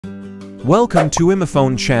Welcome to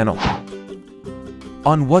iMyFone channel.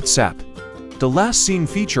 On WhatsApp, the last seen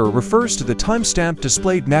feature refers to the timestamp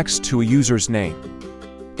displayed next to a user's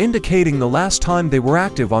name, indicating the last time they were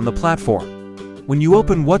active on the platform. When you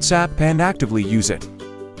open WhatsApp and actively use it,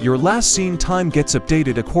 your last seen time gets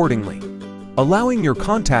updated accordingly, allowing your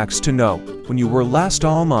contacts to know when you were last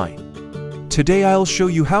online. Today I'll show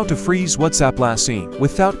you how to freeze WhatsApp last seen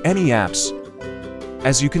without any apps.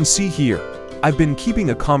 As you can see here, I've been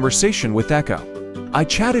keeping a conversation with Echo. I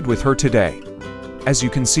chatted with her today. As you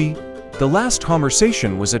can see, the last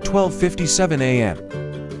conversation was at 12:57 a.m.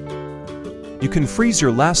 You can freeze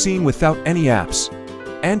your last seen without any apps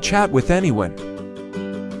and chat with anyone.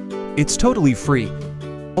 It's totally free.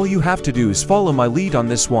 All you have to do is follow my lead on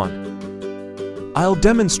this one. I'll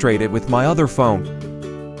demonstrate it with my other phone.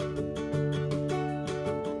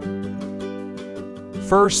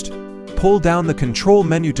 First, pull down the control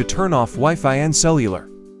menu to turn off Wi-Fi and cellular.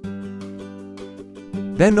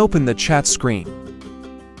 Then open the chat screen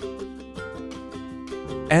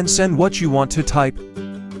and send what you want to type.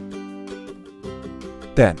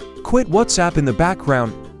 Then, quit WhatsApp in the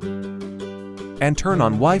background and turn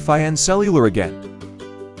on Wi-Fi and cellular again.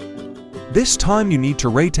 This time you need to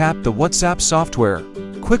re-tap the WhatsApp software,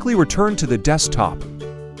 quickly return to the desktop,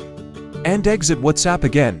 and exit WhatsApp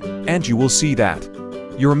again, and you will see that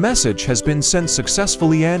your message has been sent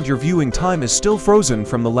successfully and your viewing time is still frozen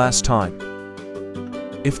from the last time.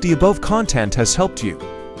 If the above content has helped you,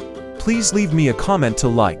 please leave me a comment to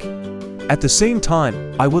like. At the same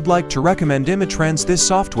time, I would like to recommend iMyTrans, this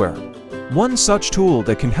software. One such tool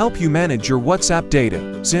that can help you manage your WhatsApp data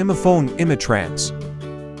is iMyFone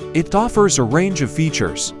iMyTrans. It offers a range of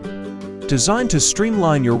features designed to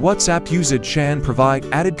streamline your WhatsApp usage and provide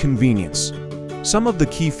added convenience. Some of the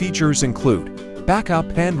key features include backup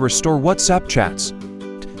and restore WhatsApp chats,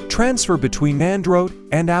 transfer between Android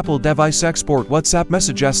and Apple device, export WhatsApp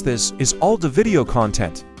messages. This is all the video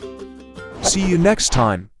content. See you next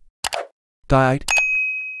time. Died.